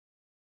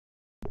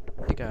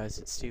Hey guys,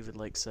 it's Steve at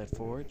Lakeside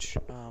Forge.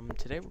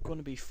 Today we're going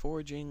to be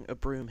forging a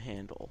broom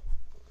handle.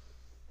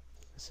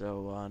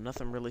 So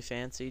nothing really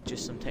fancy,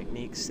 just some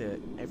techniques that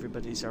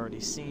everybody's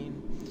already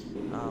seen.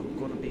 I'm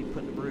going to be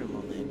putting a broom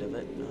on the end of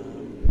it.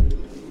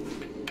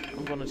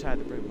 I'm going to tie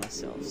the broom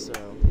myself. So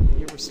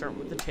here we're starting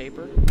with the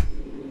taper,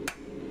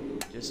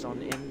 just on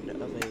the end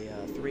of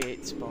a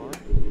 3/8 bar,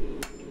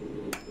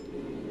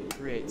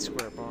 3/8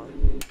 square bar.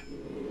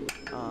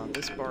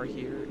 This bar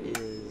here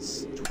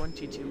is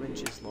 22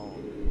 inches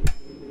long,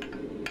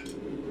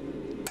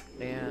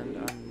 and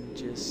I'm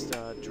just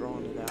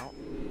drawing it out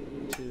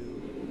to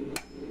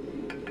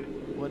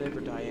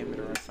whatever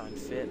diameter I find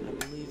fit. I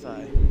believe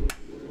I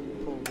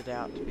pulled it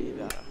out to be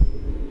about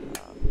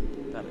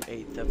an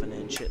 1/8 of an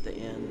inch at the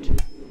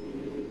end,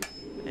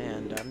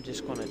 and I'm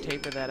just going to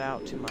taper that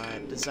out to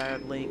my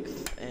desired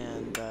length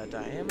and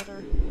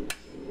diameter,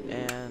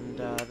 and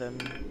then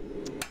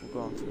we'll go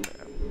on from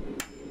there.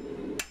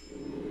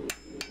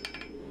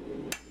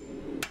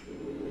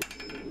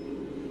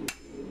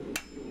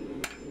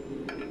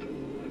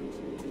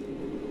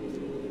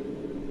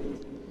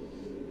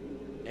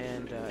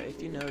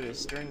 If you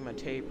notice, during my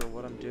taper,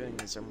 what I'm doing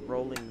is I'm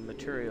rolling the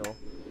material,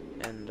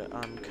 and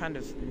I'm kind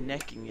of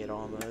necking it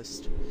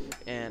almost,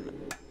 and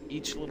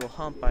each little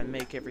hump I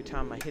make every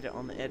time I hit it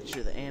on the edge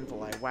of the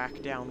anvil, I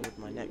whack down with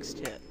my next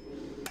hit.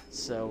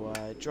 So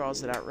it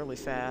draws it out really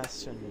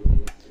fast,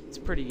 and it's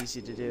pretty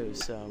easy to do,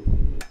 so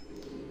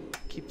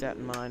keep that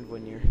in mind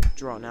when you're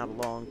drawing out a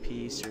long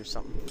piece or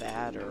something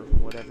fat or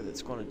whatever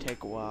that's going to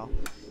take a while.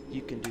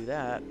 You can do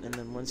that, and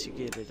then once you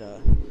get it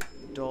a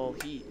dull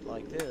heat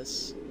like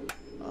this,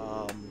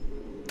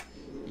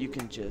 you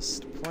can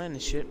just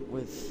planish it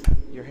with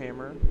your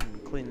hammer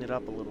and clean it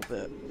up a little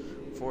bit.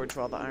 Forge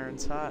while the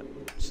iron's hot,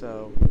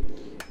 so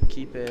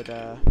keep it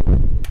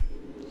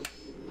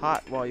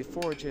hot while you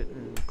forge it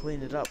and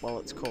clean it up while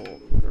it's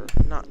cold. Or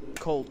not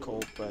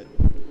cold, but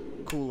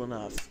cool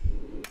enough.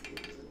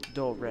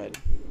 Dull red.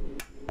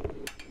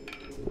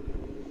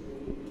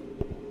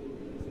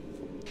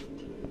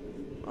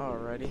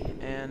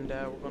 Alrighty, and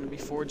we're going to be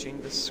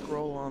forging the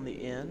scroll on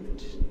the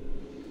end.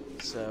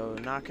 So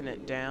knocking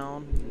it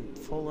down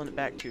and pulling it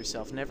back to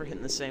yourself, never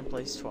hitting the same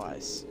place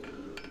twice.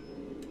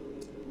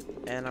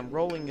 And I'm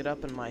rolling it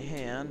up in my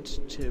hand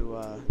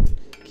to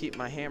keep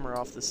my hammer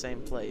off the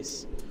same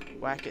place.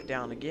 Whack it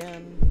down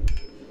again,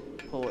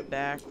 pull it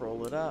back,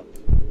 roll it up.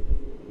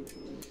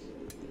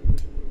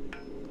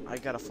 I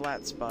got a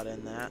flat spot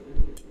in that.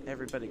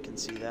 Everybody can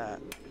see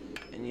that.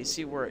 And you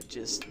see where it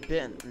just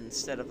bent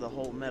instead of the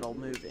whole metal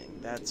moving.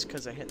 That's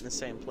because I hit in the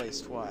same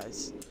place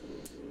twice.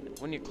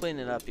 When you clean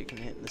it up, you can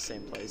hit in the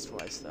same place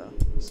twice, though.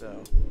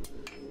 So,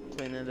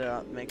 cleaning it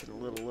up, making it a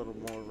little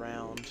more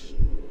round.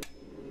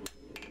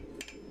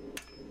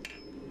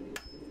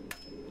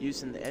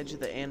 Using the edge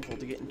of the anvil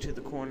to get into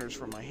the corners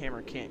where my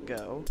hammer can't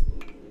go.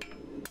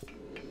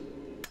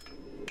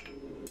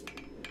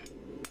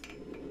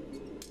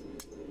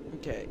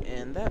 Okay,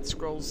 and that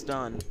scroll's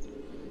done.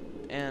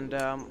 And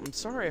I'm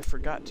sorry I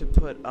forgot to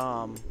put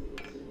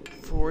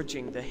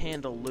forging the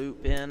handle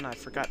loop in. I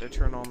forgot to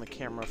turn on the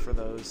camera for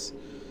those.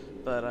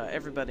 But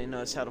everybody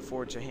knows how to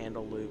forge a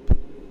handle loop.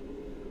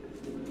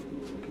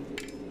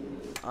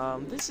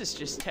 This is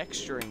just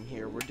texturing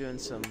here. We're doing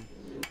some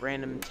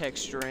random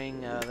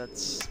texturing.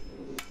 That's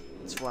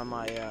why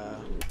my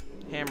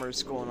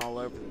hammer's going all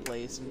over the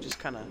place. I'm just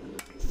kind of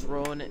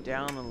throwing it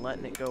down and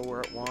letting it go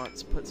where it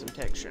wants. Put some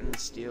texture in the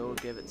steel,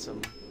 give it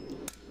some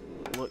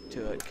look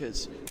to it,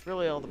 because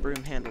really all the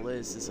broom handle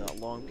is a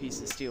long piece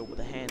of steel with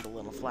a handle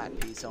and a flat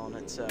piece on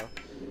it. So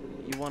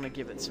you want to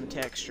give it some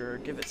texture,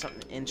 give it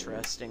something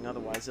interesting,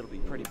 otherwise it'll be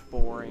pretty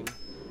boring.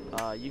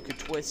 You could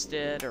twist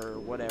it or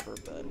whatever,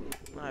 but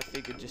I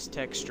figured just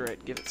texture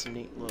it, give it some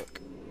neat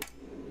look.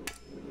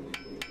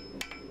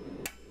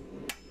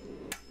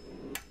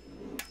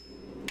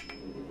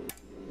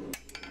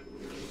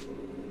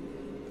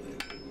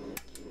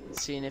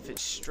 Seeing if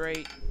it's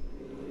straight,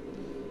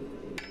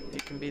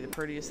 it can be the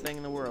prettiest thing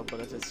in the world, but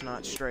if it's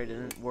not straight, it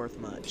isn't worth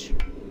much.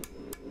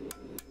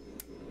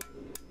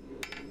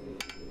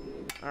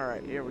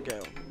 Alright, here we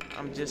go.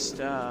 I'm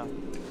just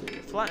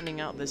flattening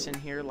out this in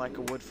here like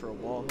I would for a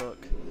wall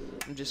hook.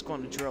 I'm just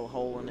going to drill a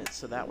hole in it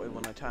so that way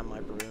when I tie my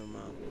broom,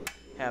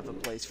 I have a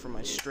place for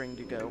my string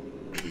to go.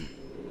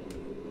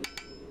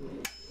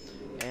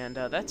 And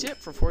that's it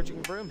for forging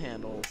a broom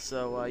handle.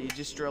 So you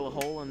just drill a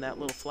hole in that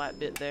little flat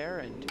bit there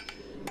and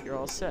you're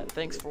all set.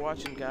 Thanks for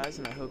watching, guys,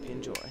 and I hope you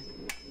enjoy.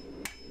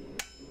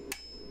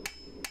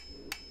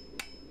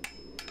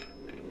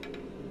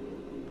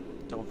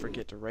 Don't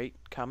forget to rate,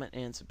 comment,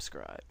 and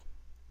subscribe.